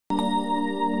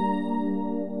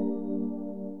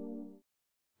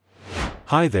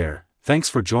Hi there, thanks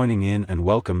for joining in and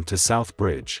welcome to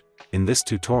Southbridge. In this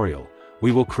tutorial,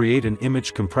 we will create an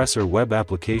image compressor web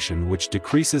application which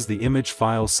decreases the image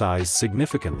file size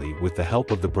significantly with the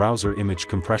help of the browser image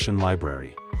compression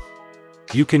library.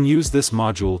 You can use this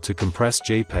module to compress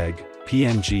JPEG,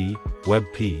 PNG,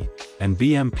 webp, and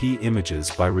BMP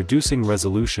images by reducing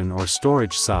resolution or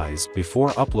storage size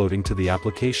before uploading to the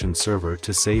application server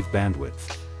to save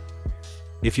bandwidth.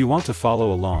 If you want to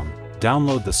follow along,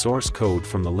 download the source code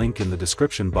from the link in the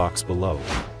description box below.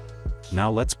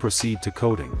 Now let's proceed to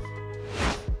coding.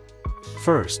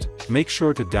 First, make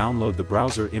sure to download the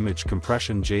browser image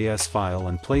compression.js file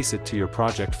and place it to your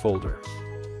project folder.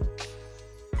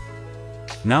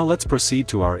 Now let's proceed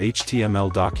to our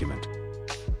HTML document.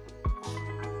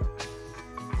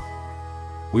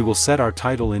 We will set our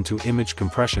title into Image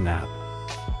Compression App.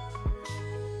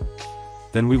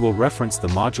 Then we will reference the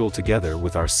module together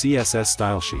with our CSS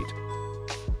style sheet.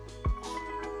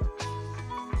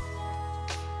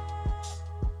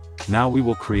 Now we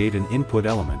will create an input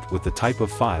element with the type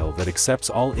of file that accepts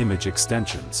all image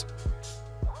extensions.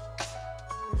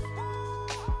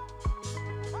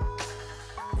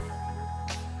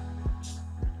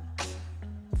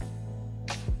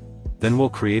 Then we'll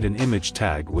create an image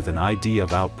tag with an ID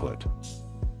of output.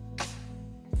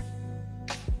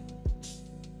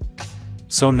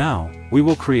 So now, we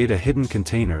will create a hidden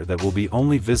container that will be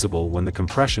only visible when the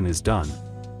compression is done.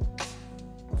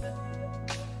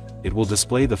 It will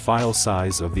display the file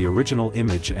size of the original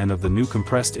image and of the new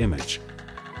compressed image.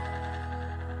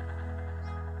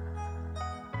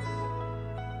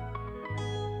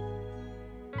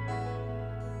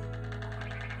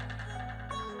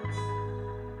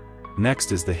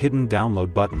 Next is the hidden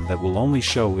download button that will only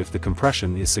show if the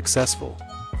compression is successful.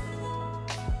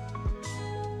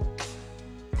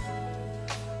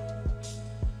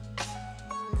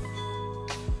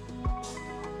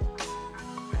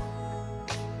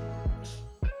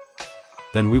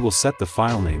 Then we will set the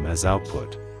file name as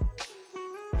output.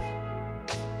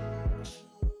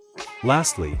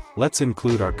 Lastly, let's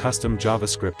include our custom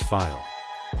JavaScript file.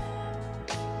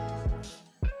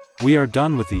 We are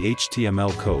done with the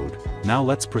HTML code, now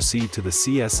let's proceed to the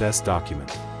CSS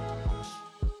document.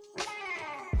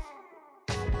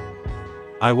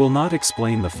 I will not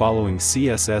explain the following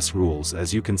CSS rules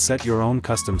as you can set your own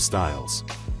custom styles.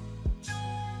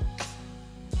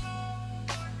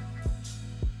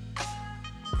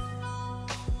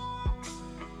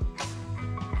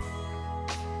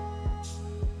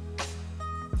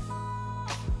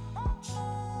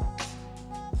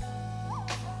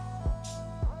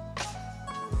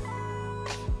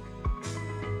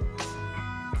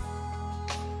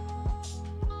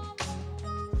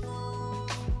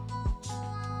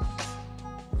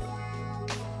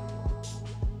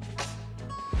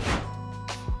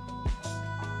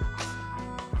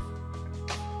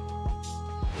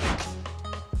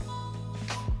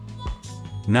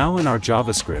 Now in our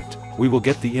JavaScript, we will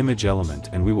get the image element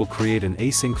and we will create an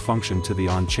async function to the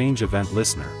onChange event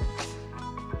listener.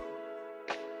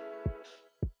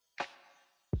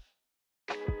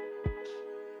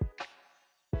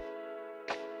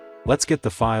 Let's get the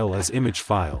file as image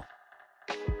file.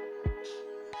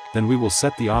 Then we will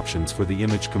set the options for the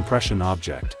image compression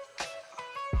object.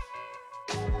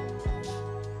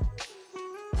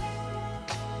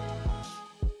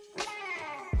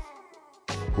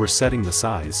 We're setting the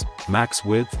size, max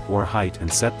width or height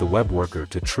and set the web worker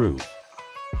to true.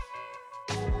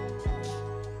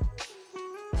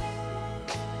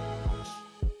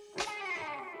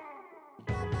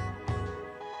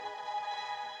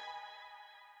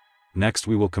 Next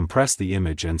we will compress the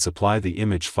image and supply the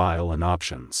image file and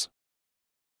options.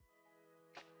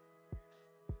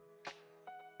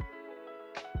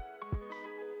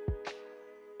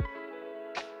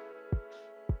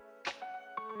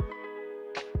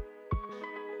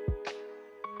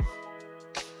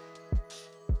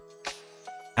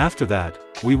 After that,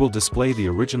 we will display the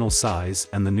original size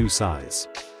and the new size.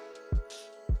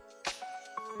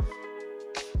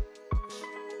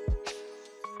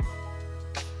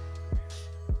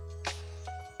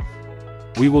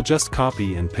 We will just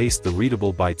copy and paste the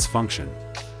readable bytes function.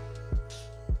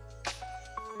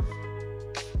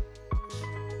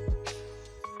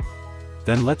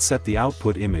 Then let's set the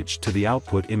output image to the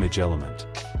output image element.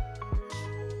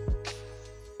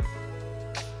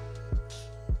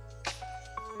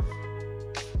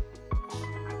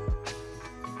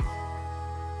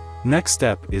 Next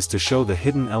step is to show the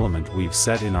hidden element we've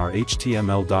set in our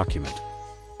HTML document.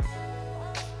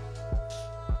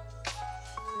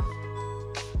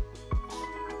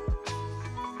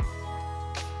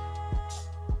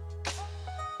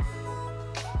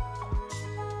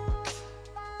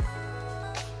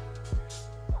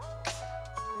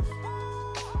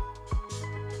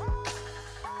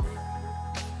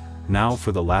 Now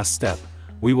for the last step,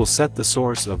 we will set the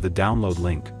source of the download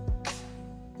link.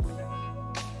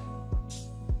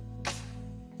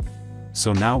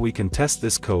 So now we can test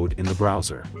this code in the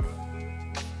browser.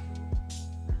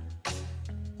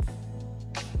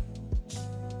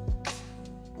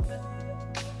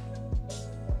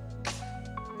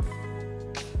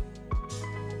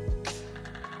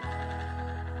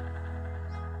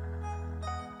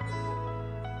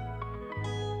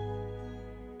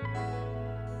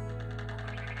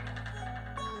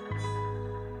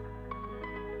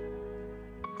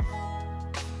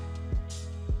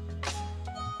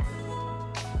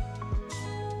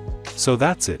 So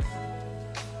that's it.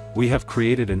 We have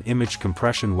created an image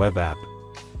compression web app.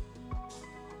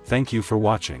 Thank you for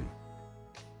watching.